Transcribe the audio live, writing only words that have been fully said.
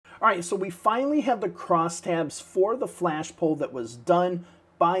All right, so we finally have the crosstabs for the flash poll that was done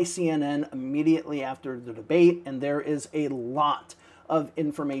by CNN immediately after the debate, and there is a lot of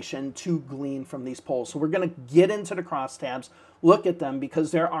information to glean from these polls. So we're going to get into the crosstabs, look at them, because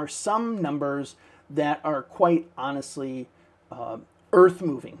there are some numbers that are quite honestly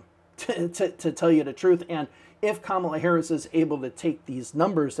earth-moving, to tell you the truth. And if Kamala Harris is able to take these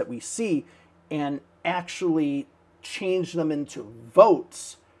numbers that we see and actually change them into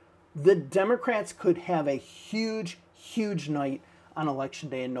votes, the Democrats could have a huge, huge night on Election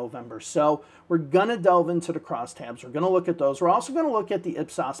Day in November. So we're going to delve into the crosstabs. We're going to look at those. We're also going to look at the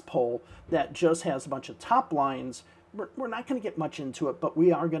Ipsos poll that just has a bunch of top lines. We're not going to get much into it, but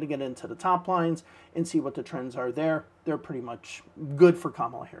we are going to get into the top lines and see what the trends are there. They're pretty much good for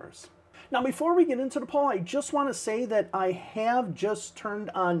Kamala Harris. Now, before we get into the poll, I just want to say that I have just turned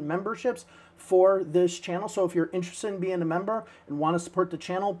on memberships for this channel. So if you're interested in being a member and want to support the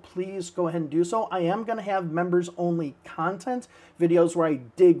channel, please go ahead and do so. I am going to have members-only content, videos where I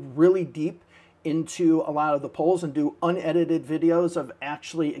dig really deep into a lot of the polls and do unedited videos of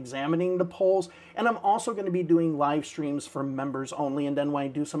actually examining the polls. And I'm also going to be doing live streams for members only. And then when I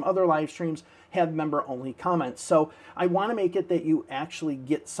do some other live streams, have member only comments. So I want to make it that you actually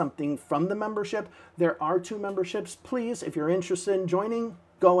get something from the membership. There are 2 memberships. Please, if you're interested in joining,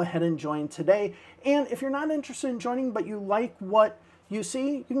 go ahead and join today. And if you're not interested in joining, but you like what you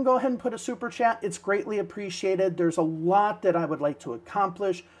see, you can go ahead and put a super chat. It's greatly appreciated. There's a lot that I would like to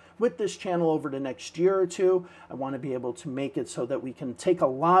accomplish with this channel over the next year or 2. I want to be able to make it so that we can take a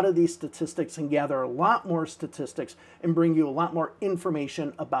lot of these statistics and gather a lot more statistics and bring you a lot more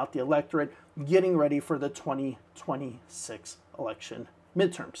information about the electorate getting ready for the 2026 election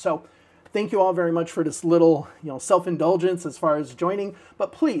midterm. So thank you all very much for this little, self-indulgence as far as joining,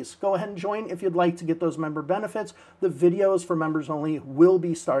 but please go ahead and join if you'd like to get those member benefits. The videos for members only will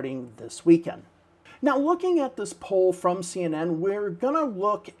be starting this weekend. Now, looking at this poll from CNN, we're going to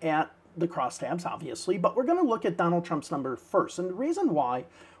look at the crosstabs, obviously, but we're going to look at Donald Trump's number first. And the reason why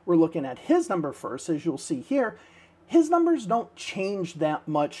we're looking at his number first, as you'll see here, his numbers don't change that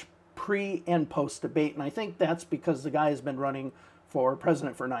much pre and post debate. And I think that's because the guy has been running for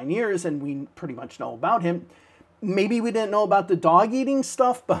president for 9 years and we pretty much know about him. Maybe we didn't know about the dog eating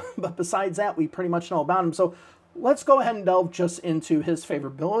stuff, but besides that, we pretty much know about him. So let's go ahead and delve just into his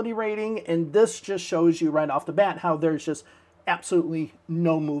favorability rating. And this just shows you right off the bat how there's just absolutely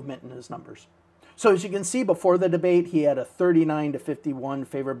no movement in his numbers. So as you can see, before the debate, he had a 39 to 51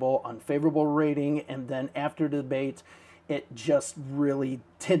 favorable, unfavorable rating. And then after the debate, it just really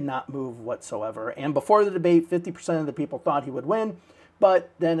did not move whatsoever. And before the debate, 50% of the people thought he would win.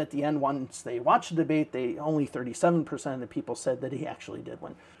 But then at the end, once they watched the debate, only 37% of the people said that he actually did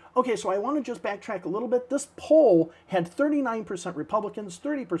win. Okay, so I want to just backtrack a little bit. This poll had 39% Republicans,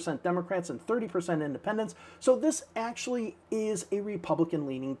 30% Democrats, and 30% independents. So this actually is a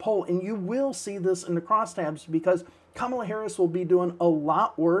Republican-leaning poll. And you will see this in the crosstabs because Kamala Harris will be doing a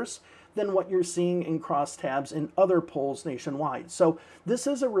lot worse than what you're seeing in crosstabs in other polls nationwide. So this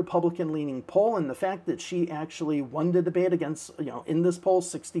is a Republican-leaning poll, and the fact that she actually won the debate against, in this poll,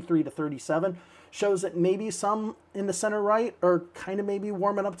 63 to 37, shows that maybe some in the center right are kind of maybe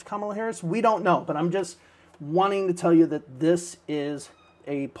warming up to Kamala Harris. We don't know, but I'm just wanting to tell you that this is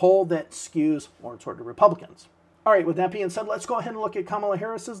a poll that skews more toward the Republicans. All right, with that being said, let's go ahead and look at Kamala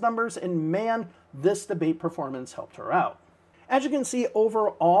Harris's numbers, and man, this debate performance helped her out. As you can see,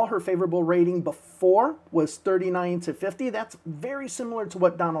 overall, her favorable rating before was 39 to 50. That's very similar to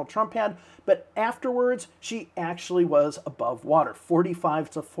what Donald Trump had, but afterwards, she actually was above water,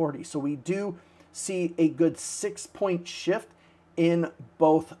 45 to 40. So we do see a good 6-point shift in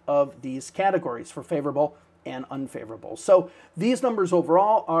both of these categories for favorable and unfavorable. So these numbers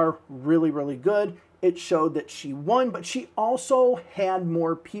overall are really, really good. It showed that she won, but she also had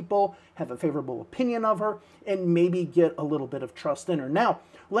more people have a favorable opinion of her and maybe get a little bit of trust in her. Now,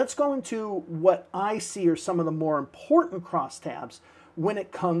 let's go into what I see are some of the more important crosstabs when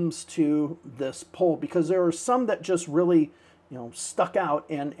it comes to this poll, because there are some that just really, stuck out,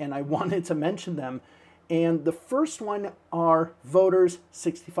 and I wanted to mention them. And the first one are voters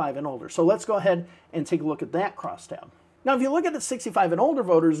 65 and older. So let's go ahead and take a look at that crosstab. Now, if you look at the 65 and older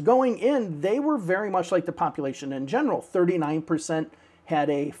voters going in, they were very much like the population in general. 39% had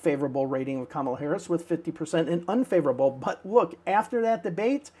a favorable rating of Kamala Harris with 50% in unfavorable. But look, after that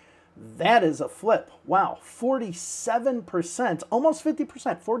debate, that is a flip. Wow, 47%, almost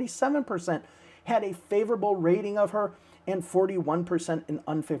 50%, 47% had a favorable rating of her. and 41% in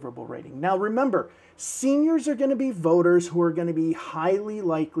unfavorable rating. Now remember, seniors are going to be voters who are going to be highly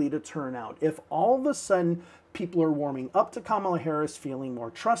likely to turn out. If all of a sudden people are warming up to Kamala Harris, feeling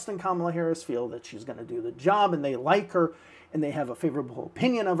more trust in Kamala Harris, feel that she's going to do the job and they like her and they have a favorable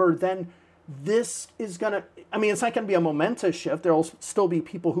opinion of her, then this is going to, I mean, it's not going to be a momentous shift. There will still be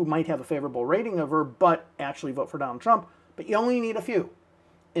people who might have a favorable rating of her, but actually vote for Donald Trump. But you only need a few.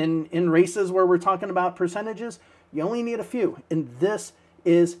 In races where we're talking about percentages, you only need a few. And this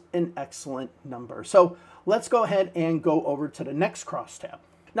is an excellent number. So let's go ahead and go over to the next crosstab.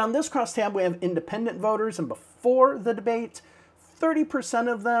 Now in this crosstab, we have independent voters. And before the debate,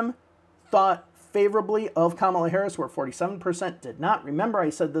 30% of them thought favorably of Kamala Harris, where 47% did not. Remember, I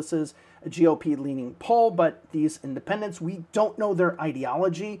said this is a GOP-leaning poll, but these independents, we don't know their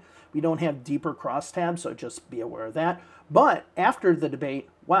ideology. We don't have deeper crosstabs, so just be aware of that. But after the debate,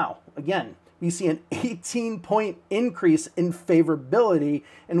 wow, again, we see an 18-point increase in favorability,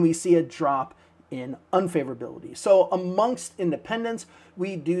 and we see a drop in unfavorability. So amongst independents,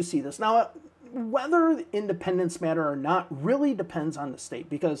 we do see this. Now, whether independents matter or not really depends on the state,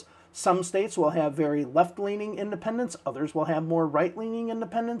 because some states will have very left-leaning independents, others will have more right-leaning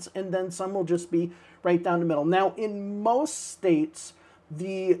independents, and then some will just be right down the middle. Now, in most states,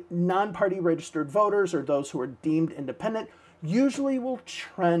 the non-party registered voters, or those who are deemed independent, usually will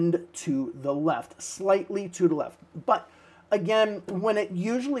trend to the left, slightly to the left. But again, when it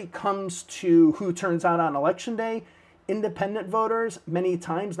usually comes to who turns out on election day, independent voters, many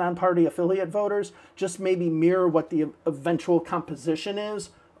times non-party affiliate voters, just maybe mirror what the eventual composition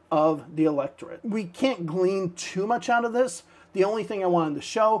is of the electorate. We can't glean too much out of this. The only thing I wanted to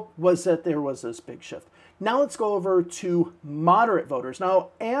show was that there was this big shift. Now let's go over to moderate voters. Now,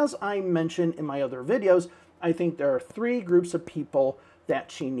 as I mentioned in my other videos, I think there are three groups of people that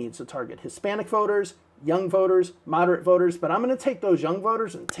she needs to target: Hispanic voters, young voters, moderate voters. But I'm going to take those young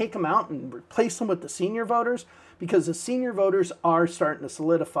voters and take them out and replace them with the senior voters, because the senior voters are starting to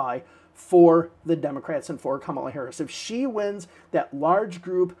solidify for the Democrats and for Kamala Harris. If she wins that large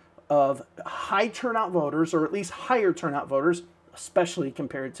group of high turnout voters, or at least higher turnout voters, especially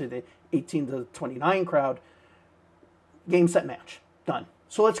compared to the 18 to 29 crowd, game, set, match, done.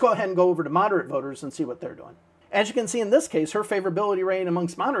 So let's go ahead and go over to moderate voters and see what they're doing. As you can see in this case, her favorability rating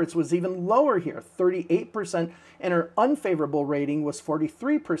amongst moderates was even lower here, 38%, and her unfavorable rating was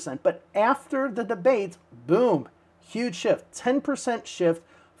 43%. But after the debate, boom, huge shift, 10% shift,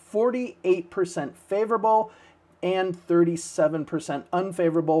 48% favorable and 37%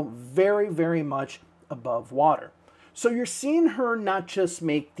 unfavorable, very, very much above water. So you're seeing her not just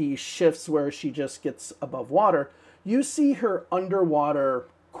make these shifts where she just gets above water, you see her underwater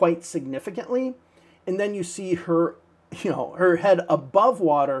quite significantly, and then you see her, her head above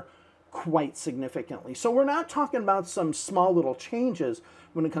water quite significantly. So we're not talking about some small little changes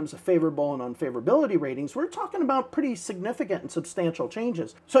when it comes to favorable and unfavorability ratings. We're talking about pretty significant and substantial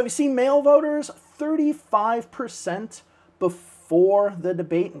changes. So if you see male voters, 35% before the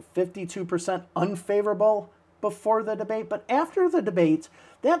debate and 52% unfavorable before the debate. But after the debate,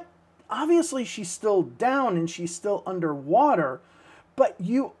 that obviously she's still down and she's still underwater, but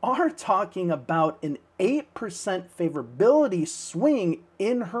you are talking about an 8% favorability swing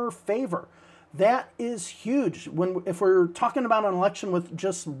in her favor. That is huge. If we're talking about an election with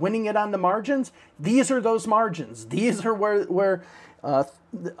just winning it on the margins, these are those margins. These are where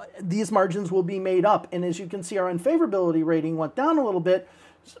these margins will be made up. And as you can see, our unfavorability rating went down a little bit.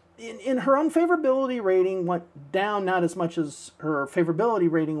 In her unfavorability rating went down not as much as her favorability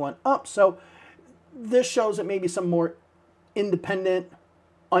rating went up. So this shows that maybe some more independent,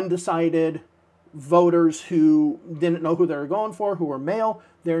 undecided voters who didn't know who they were going for, who were male,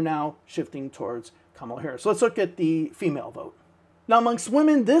 they're now shifting towards Kamala Harris. So let's look at the female vote. Now, amongst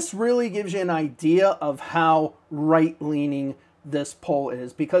women, this really gives you an idea of how right-leaning this poll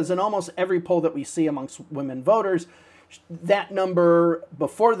is, because in almost every poll that we see amongst women voters, that number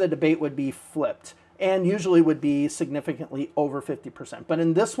before the debate would be flipped and usually would be significantly over 50%. But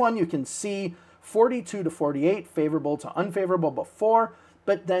in this one, you can see 42 to 48, favorable to unfavorable before,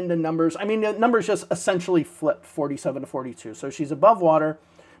 but then the numbers just essentially flipped, 47 to 42. So she's above water,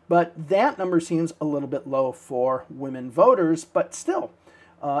 but that number seems a little bit low for women voters, but still,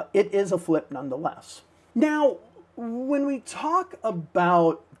 it is a flip nonetheless. Now, when we talk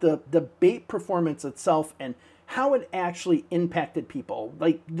about the debate performance itself and how it actually impacted people,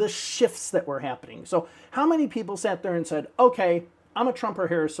 like the shifts that were happening. So how many people sat there and said, okay, I'm a Trump or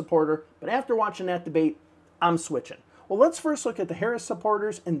Harris supporter, but after watching that debate, I'm switching. Well, let's first look at the Harris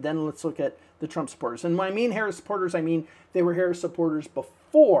supporters, and then let's look at the Trump supporters. And when I mean Harris supporters, I mean they were Harris supporters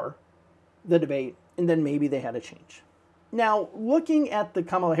before the debate, and then maybe they had a change. Now, looking at the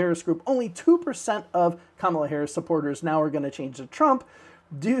Kamala Harris group, only 2% of Kamala Harris supporters now are going to change to Trump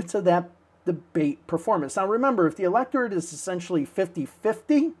due to that debate performance. Now, remember, if the electorate is essentially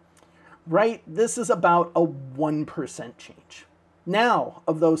 50-50, right, this is about a 1% change. Now,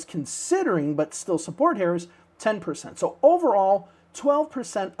 of those considering but still support Harris, 10%. So overall,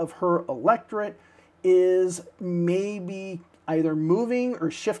 12% of her electorate is maybe either moving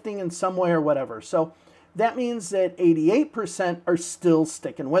or shifting in some way or whatever. So that means that 88% are still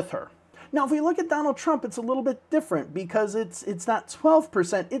sticking with her. Now, if we look at Donald Trump, it's a little bit different because it's not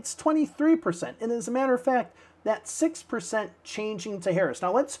 12%, it's 23%. And as a matter of fact, that 6% changing to Harris.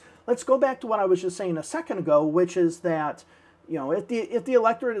 Now, let's go back to what I was just saying a second ago, which is that, you know, if the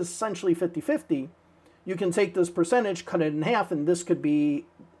electorate is essentially 50-50, you can take this percentage, cut it in half, and this could be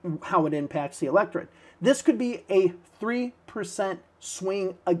how it impacts the electorate. This could be a 3%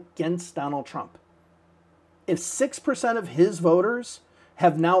 swing against Donald Trump. If 6% of his voters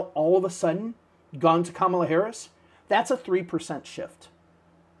have now all of a sudden gone to Kamala Harris, that's a 3% shift.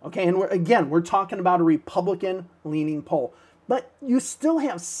 Okay, and we're talking about a Republican-leaning poll. But you still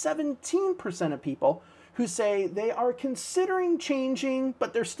have 17% of people who say they are considering changing,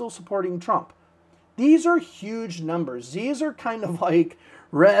 but they're still supporting Trump. These are huge numbers. These are kind of like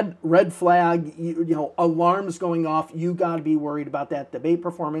red flag, you know, alarms going off. You got to be worried about that debate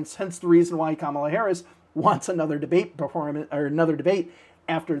performance. Hence the reason why Kamala Harris wants another debate performance or another debate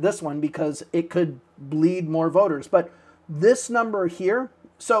after this one, because it could bleed more voters. But this number here,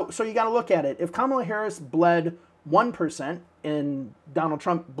 so you got to look at it. If Kamala Harris bled 1% and Donald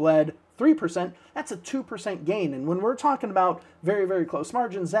Trump bled 3%, that's a 2% gain. And when we're talking about very, very close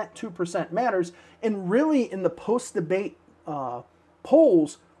margins, that 2% matters. And really, in the post-debate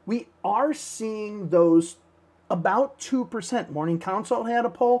polls, we are seeing those about 2%. Morning Consult had a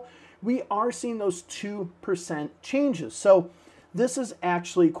poll. We are seeing those 2% changes. So this is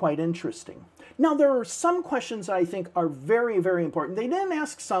actually quite interesting. Now, there are some questions that I think are very, very important. They didn't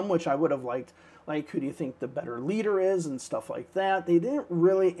ask some, which I would have liked, like who do you think the better leader is and stuff like that. They didn't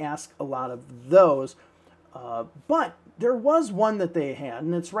really ask a lot of those. But there was one that they had,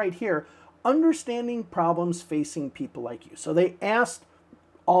 and it's right here, understanding problems facing people like you. So they asked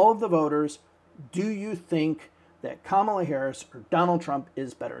all of the voters, do you think that Kamala Harris or Donald Trump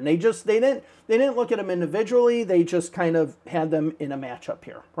is better? And they didn't look at them individually. They just kind of had them in a matchup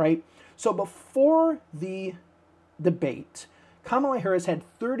here, right? So before the debate, Kamala Harris had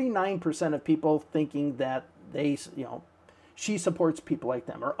 39% of people thinking that she supports people like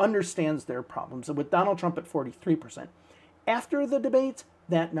them or understands their problems, and with Donald Trump at 43%. After the debate,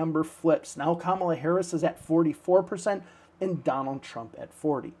 that number flips. Now Kamala Harris is at 44% and Donald Trump at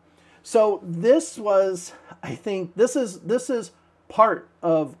 40%. So this was, I think, this is part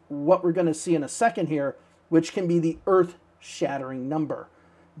of what we're going to see in a second here, which can be the earth-shattering number.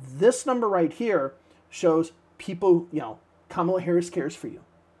 This number right here shows people, Kamala Harris cares for you.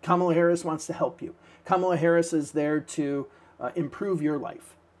 Kamala Harris wants to help you. Kamala Harris is there to improve your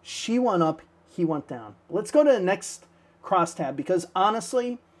life. She went up, he went down. Let's go to the next crosstab, because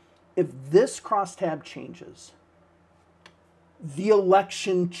honestly, if this crosstab changes, the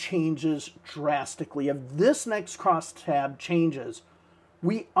election changes drastically. If this next crosstab changes,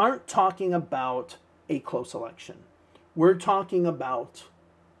 we aren't talking about a close election. We're talking about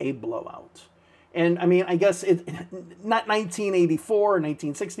a blowout. And I mean, I guess not 1984, or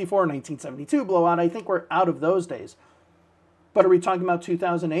 1964, or 1972 blowout. I think we're out of those days. But are we talking about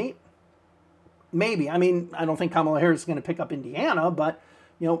 2008? Maybe. I mean, I don't think Kamala Harris is going to pick up Indiana, but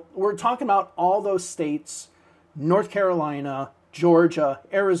we're talking about all those states, North Carolina, Georgia,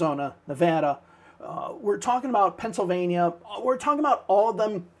 Arizona, Nevada. We're talking about Pennsylvania. We're talking about all of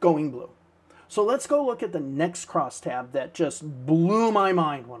them going blue. So let's go look at the next crosstab that just blew my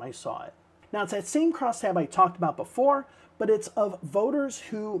mind when I saw it. Now, it's that same crosstab I talked about before, but it's of voters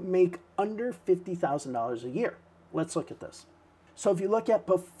who make under $50,000 a year. Let's look at this. So if you look at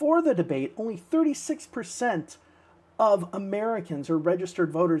before the debate, only 36% of Americans or registered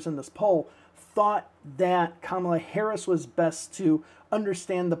voters in this poll thought that Kamala Harris was best to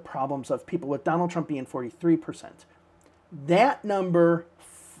understand the problems of people, with Donald Trump being 43%. That number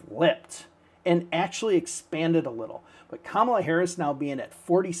flipped and actually expanded a little. But Kamala Harris now being at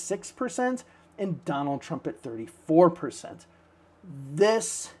 46% and Donald Trump at 34%.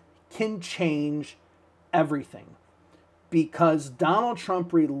 This can change everything, because Donald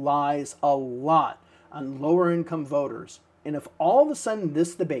Trump relies a lot on lower income voters. And if all of a sudden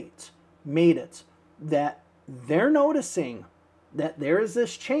this debate made it that they're noticing that there is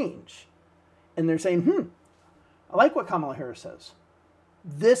this change, and they're saying, I like what Kamala Harris says,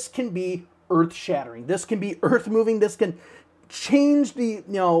 this can be earth-shattering. This can be earth-moving. This can change the,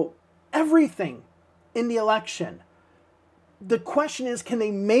 everything in the election. The question is, can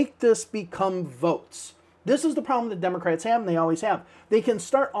they make this become votes? This is the problem the Democrats have, and they always have. They can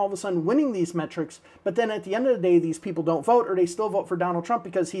start all of a sudden winning these metrics, but then at the end of the day, these people don't vote, or they still vote for Donald Trump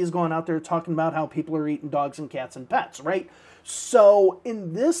because he's going out there talking about how people are eating dogs and cats and pets, right? So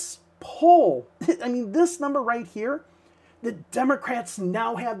in this poll, I mean, this number right here, the Democrats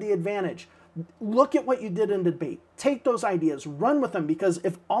now have the advantage. Look at what you did in the debate. Take those ideas, run with them, because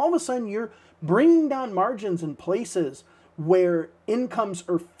if all of a sudden you're bringing down margins in places where incomes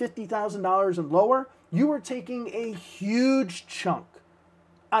are $50,000 and lower, you are taking a huge chunk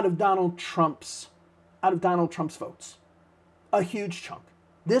out of Donald Trump's votes. A huge chunk.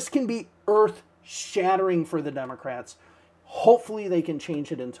 This can be earth-shattering for the Democrats. Hopefully they can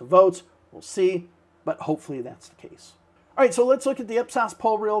change it into votes. We'll see, but hopefully that's the case. All right, so let's look at the Ipsos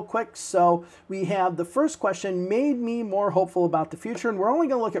poll real quick. So we have the first question, made me more hopeful about the future, and we're only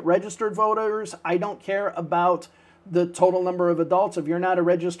going to look at registered voters. I don't care about the total number of adults. If you're not a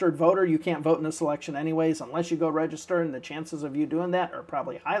registered voter, you can't vote in this election anyways, unless you go register, and the chances of you doing that are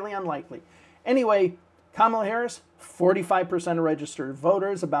probably highly unlikely. Anyway, Kamala Harris, 45% of registered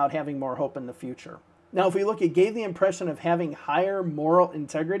voters, about having more hope in the future. Now, if we look at gave the impression of having higher moral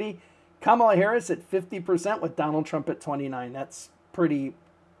integrity, Kamala Harris at 50% with Donald Trump at 29%. That's pretty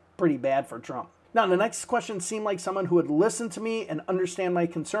bad for Trump. Now, the next question seemed like someone who would listen to me and understand my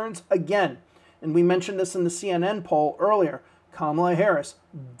concerns. Again, and we mentioned this in the CNN poll earlier, Kamala Harris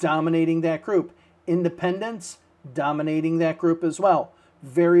dominating that group. Independents dominating that group as well.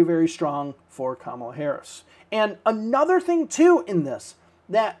 Very, very strong for Kamala Harris. And another thing, too, in this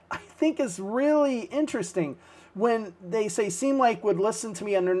that I think is really interesting, when they say, seem like would listen to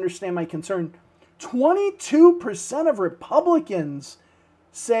me and understand my concern, 22% of Republicans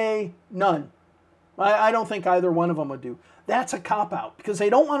say none. I don't think either one of them would do. That's a cop-out, because they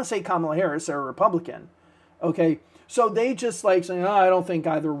don't want to say Kamala Harris, they're a Republican. Okay, so they just like saying, oh, I don't think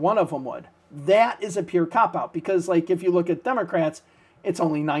either one of them would. That is a pure cop-out, because like if you look at Democrats, it's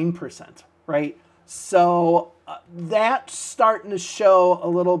only 9%, right? So that's starting to show a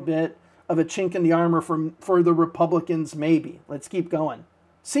little bit of a chink in the armor for the Republicans, maybe. Let's keep going.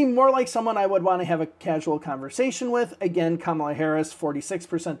 Seem more like someone I would want to have a casual conversation with. Again, Kamala Harris,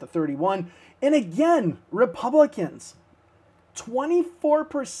 46% to 31%. And again, Republicans,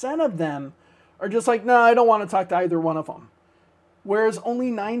 24% of them are just like, no, I don't want to talk to either one of them. Whereas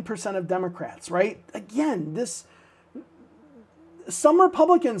only 9% of Democrats, right? Again, some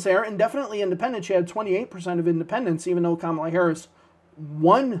Republicans there, and definitely independents, you had 28% of independents, even though Kamala Harris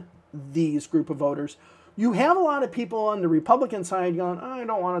won these group of voters. You have a lot of people on the Republican side going, oh, I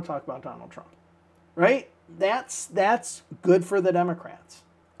don't want to talk about Donald Trump, right? That's good for the Democrats.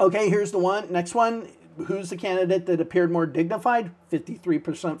 Okay, here's the next one. Who's the candidate that appeared more dignified?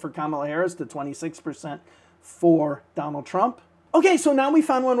 53% for Kamala Harris to 26% for Donald Trump. Okay, so now we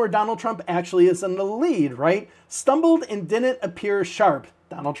found one where Donald Trump actually is in the lead, right? Stumbled and didn't appear sharp.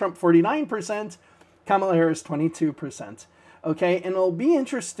 Donald Trump, 49%. Kamala Harris, 22%. Okay, and it'll be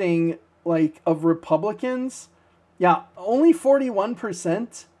interesting, like, of Republicans, yeah, only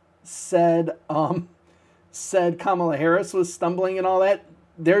 41% said Kamala Harris was stumbling and all that.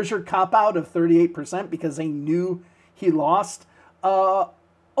 There's your cop-out of 38% because they knew he lost.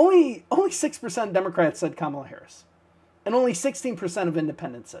 Only 6% Democrats said Kamala Harris. And only 16% of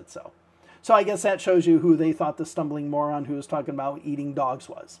independents said so. So I guess that shows you who they thought the stumbling moron who was talking about eating dogs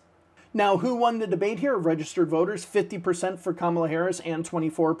was. Now, who won the debate here of registered voters? 50% for Kamala Harris and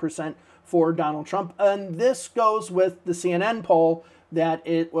 24% for Donald Trump. And this goes with the CNN poll that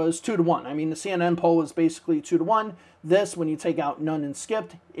it was 2-1. I mean, the CNN poll was basically 2-1. This, when you take out none and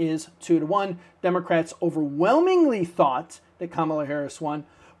skipped, is 2-1. Democrats overwhelmingly thought that Kamala Harris won,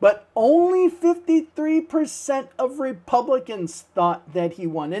 but only 53% of Republicans thought that he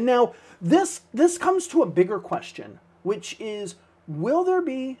won. And now this comes to a bigger question, which is, will there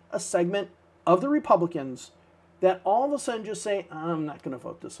be a segment of the Republicans that all of a sudden just say, I'm not going to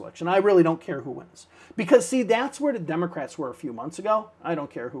vote this election. I really don't care who wins. Because, see, that's where the Democrats were a few months ago. I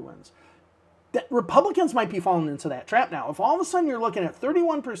don't care who wins. That Republicans might be falling into that trap now. If all of a sudden you're looking at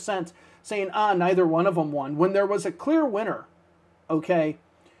 31% saying, neither one of them won, when there was a clear winner, okay,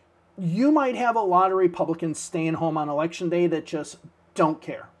 you might have a lot of Republicans staying home on election day that just don't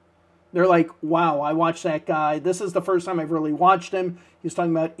care. They're like, wow, I watched that guy. This is the first time I've really watched him. He's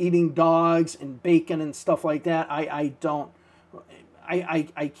talking about eating dogs and bacon and stuff like that. I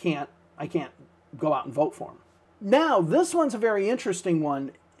can't go out and vote for him. Now, this one's a very interesting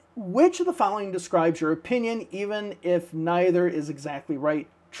one. Which of the following describes your opinion, even if neither is exactly right?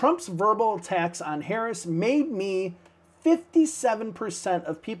 Trump's verbal attacks on Harris made me 57%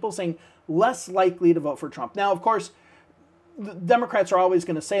 of people saying less likely to vote for Trump. Now, of course, the Democrats are always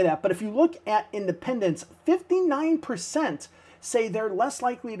going to say that, but if you look at independents, 59% say they're less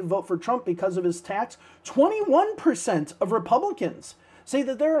likely to vote for Trump because of his attacks. 21% of Republicans say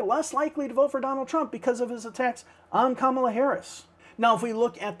that they're less likely to vote for Donald Trump because of his attacks on Kamala Harris. Now, if we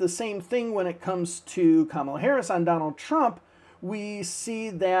look at the same thing when it comes to Kamala Harris on Donald Trump, we see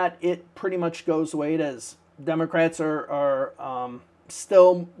that it pretty much goes the way it is. Democrats are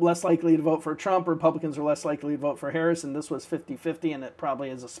still less likely to vote for Trump. Republicans are less likely to vote for Harris, and this was 50-50, and it probably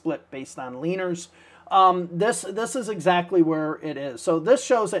is a split based on leaners. This is exactly where it is. So this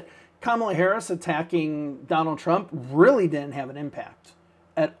shows that Kamala Harris attacking Donald Trump really didn't have an impact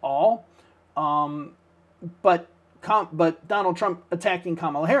at all. But Donald Trump attacking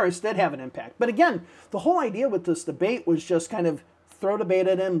Kamala Harris did have an impact. But again, the whole idea with this debate was just kind of throw debate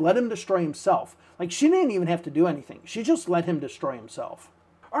at him, let him destroy himself. Like, she didn't even have to do anything. She just let him destroy himself.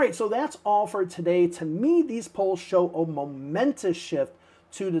 All right, so that's all for today. To me, these polls show a momentous shift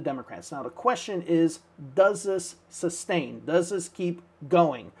to the Democrats. Now, the question is, does this sustain? Does this keep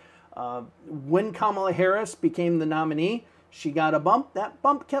going? When Kamala Harris became the nominee, she got a bump. That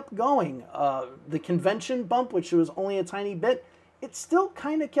bump kept going. The convention bump, which was only a tiny bit, it still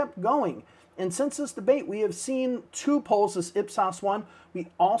kind of kept going. And since this debate, we have seen two polls, this Ipsos one. We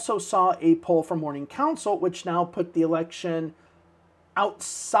also saw a poll from Morning Consult, which now put the election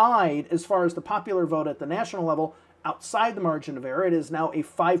outside, as far as the popular vote at the national level, outside the margin of error. It is now a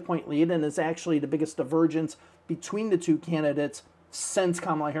 5-point lead, and is actually the biggest divergence between the two candidates since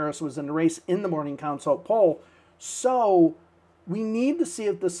Kamala Harris was in the race in the Morning Consult poll. So we need to see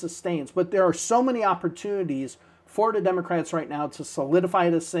if this sustains. But there are so many opportunities for the Democrats right now to solidify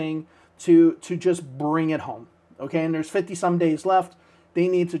this thing, to just bring it home. Okay, and there's 50-some days left. They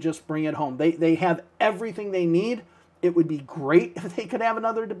need to just bring it home. They have everything they need. It would be great if they could have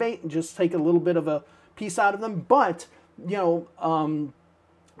another debate and just take a little bit of a piece out of them. But, you know,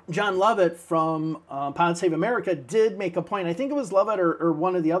 John Lovett from Pod Save America did make a point. I think it was Lovett or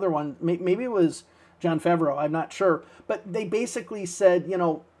one of the other ones. Maybe it was John Favreau. I'm not sure. But they basically said, you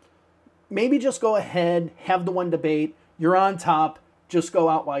know, maybe just go ahead, have the one debate. You're on top. Just go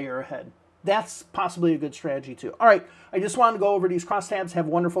out while you're ahead. That's possibly a good strategy too. All right, I just wanted to go over these crosstabs. Have a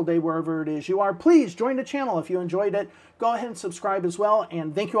wonderful day wherever it is you are. Please join the channel if you enjoyed it. Go ahead and subscribe as well.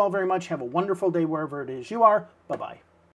 And thank you all very much. Have a wonderful day wherever it is you are. Bye-bye.